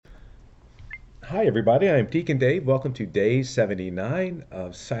Hi, everybody. I'm Deacon Dave. Welcome to day 79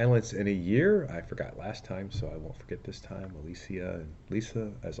 of Silence in a Year. I forgot last time, so I won't forget this time. Alicia and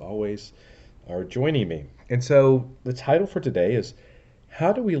Lisa, as always, are joining me. And so the title for today is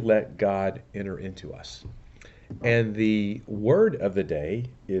How Do We Let God Enter Into Us? And the word of the day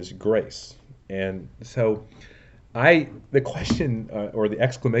is grace. And so the question or the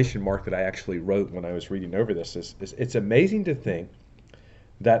exclamation mark that I actually wrote when I was reading over this is it's amazing to think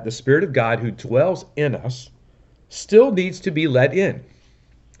that the Spirit of God who dwells in us still needs to be let in.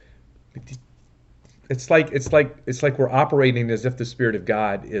 It's like we're operating as if the Spirit of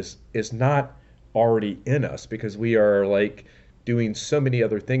God is not already in us because we are like doing so many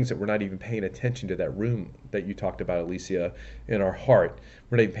other things that we're not even paying attention to that room that you talked about, Alicia, in our heart.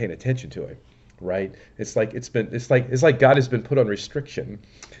 We're not even paying attention to it, right? It's like God has been put on restriction.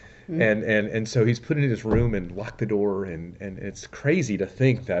 And so he's put in his room and locked the door, and it's crazy to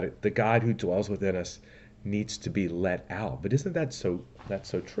think that the God who dwells within us needs to be let out. But isn't that so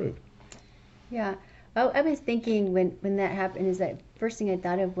true? Yeah. I was thinking when that happened is that first thing I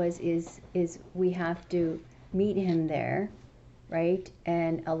thought of is we have to meet him there, right?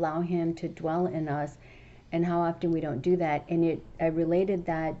 And allow him to dwell in us and how often we don't do that. And I related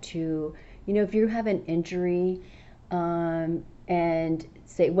that to, if you have an injury, and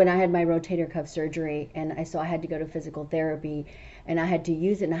say when I had my rotator cuff surgery and I had to go to physical therapy and I had to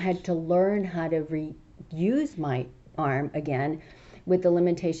use it and I had to learn how to use my arm again with the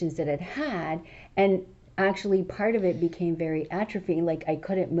limitations that it had, and actually part of it became very atrophying, like I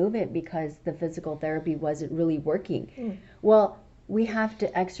couldn't move it because the physical therapy wasn't really working. Well, we have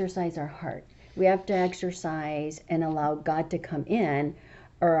to exercise our heart. We have to exercise and allow God to come in,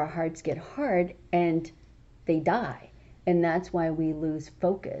 or our hearts get hard and they die. And that's why we lose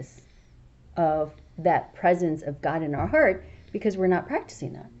focus of that presence of God in our heart because we're not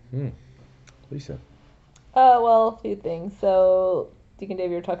practicing that. Lisa. Well, a few things. So, Deacon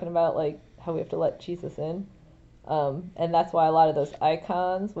Dave, you were talking about like how we have to let Jesus in, and that's why a lot of those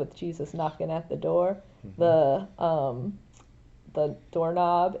icons with Jesus knocking at the door, the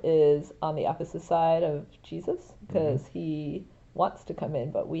doorknob is on the opposite side of Jesus because he wants to come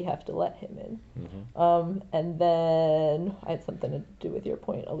in, but we have to let him in. And then I had something to do with your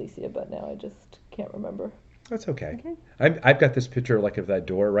point, Alicia, but now I just can't remember. That's okay. I've got this picture like of that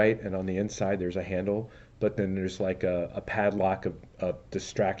door, right? And on the inside there's a handle, but then there's like a padlock of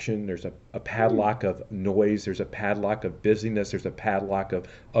distraction. There's a padlock of noise. There's a padlock of busyness. There's a padlock of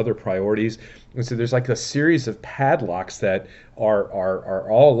other priorities. And so there's like a series of padlocks that are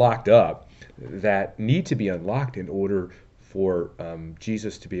all locked up that need to be unlocked in order for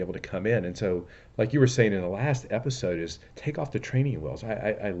Jesus to be able to come in. And so, like you were saying in the last episode, is take off the training wheels.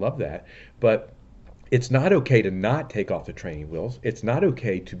 I love that. But it's not okay to not take off the training wheels. It's not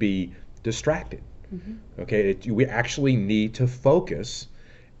okay to be distracted. Okay, we actually need to focus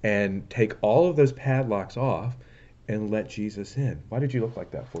and take all of those padlocks off and let Jesus in. Why did you look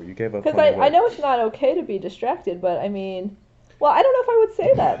like that for? You gave up. Because I know it's not okay to be distracted, but I mean, well, I don't know if I would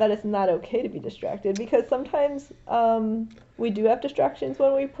say that it's not okay to be distracted, because sometimes we do have distractions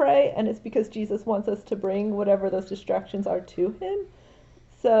when we pray, and it's because Jesus wants us to bring whatever those distractions are to him.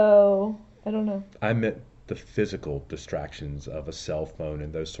 So, I don't know. I meant the physical distractions of a cell phone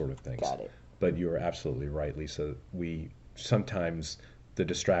and those sort of things. Got it. But you are absolutely right, Lisa. Sometimes the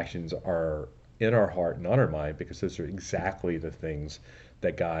distractions are in our heart and on our mind because those are exactly the things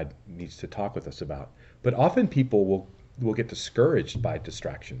that God needs to talk with us about. But often people will get discouraged by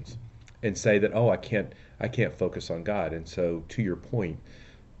distractions and say that, oh, I can't focus on God. And so to your point,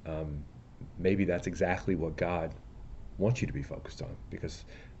 maybe that's exactly what God wants you to be focused on, because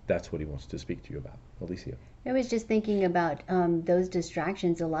that's what he wants to speak to you about. Alicia. I was just thinking about those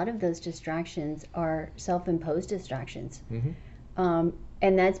distractions. A lot of those distractions are self-imposed distractions. And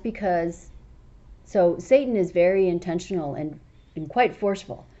that's because, so Satan is very intentional and quite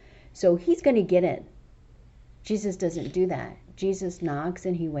forceful. So he's going to get in. Jesus doesn't do that. Jesus knocks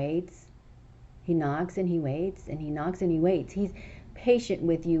and he waits. He knocks and he waits, and he knocks and he waits. He's patient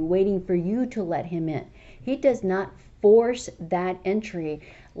with you, waiting for you to let him in. He does not force that entry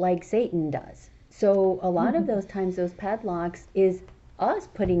like Satan does. So a lot of those times, those padlocks is us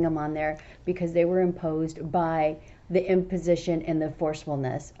putting them on there because they were imposed by the imposition and the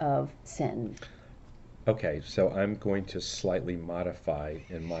forcefulness of sin. Okay, so I'm going to slightly modify,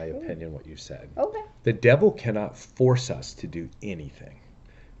 in my opinion, what you said. Okay. The devil cannot force us to do anything.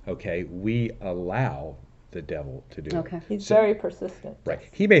 Okay, we allow the devil to do it. He's very persistent. Right.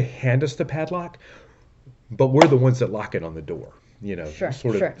 He may hand us the padlock, but we're the ones that lock it on the door. Sure,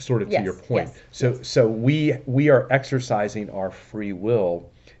 sort sure. of to your Yes, point. yes, So yes. so we are exercising our free will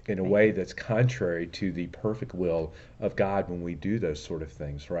in a Right. way that's contrary to the perfect will of God when we do those sort of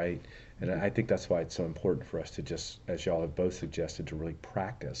things, right? And I think that's why it's so important for us to just, as y'all have both suggested, to really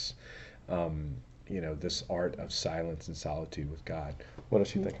practice, um, this art of silence and solitude with God. What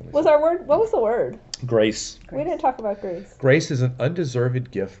else you think, Was Elisa? our word? What was the word? Grace. We didn't Grace. talk about grace. Grace is an undeserved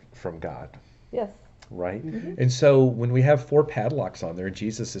gift from God, Yes. right? Mm-hmm. And so when we have four padlocks on there and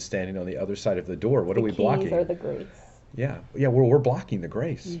Jesus is standing on the other side of the door, what are The we keys blocking? are the grace. Yeah, we're blocking the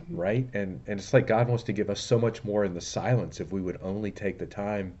grace, Mm-hmm. right? And it's like God wants to give us so much more in the silence if we would only take the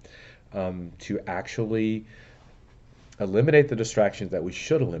time to actually eliminate the distractions that we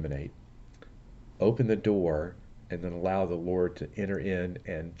should eliminate, open the door, and then allow the Lord to enter in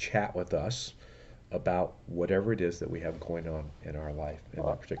and chat with us about whatever it is that we have going on in our life in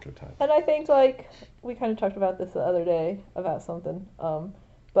that particular time. And I think like we kind of talked about this the other day about something,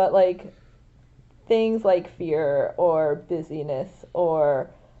 but like things like fear or busyness or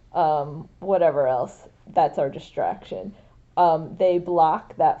whatever else, that's our distraction. They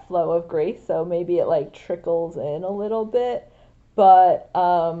block that flow of grace, so maybe it like trickles in a little bit, but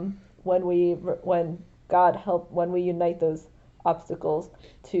when we unite those obstacles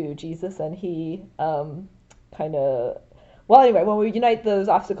to Jesus and He kind of well anyway when we unite those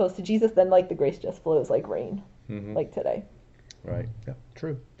obstacles to Jesus, then like the grace just flows like rain, Hmm. like today. Right. Yeah,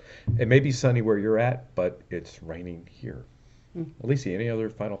 true. It may be sunny where you're at, but it's raining here. Mm. Alicia, any other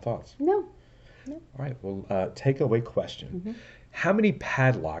final thoughts? No. All right. Well, takeaway question. Mm-hmm. How many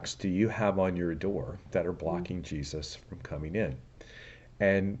padlocks do you have on your door that are blocking Jesus from coming in?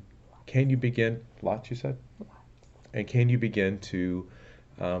 And can you begin, lots you said? And can you begin to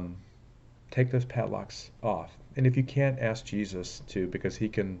um, take those padlocks off? And if you can't, ask Jesus to, because he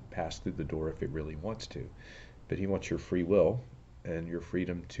can pass through the door if it really wants to. But he wants your free will and your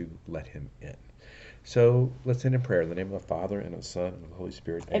freedom to let him in. So let's end in prayer. In the name of the Father, and of the Son, and of the Holy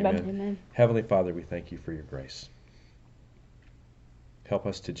Spirit. Amen. Amen. Amen. Heavenly Father, we thank you for your grace. Help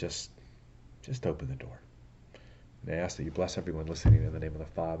us to just open the door. And I ask that you bless everyone listening in the name of the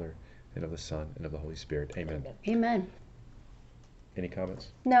Father, and of the Son, and of the Holy Spirit. Amen. Amen. Any comments?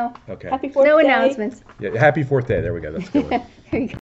 No. Okay. Happy 4th No day. announcements. Yeah, happy fourth day. There we go. That's good. There you go.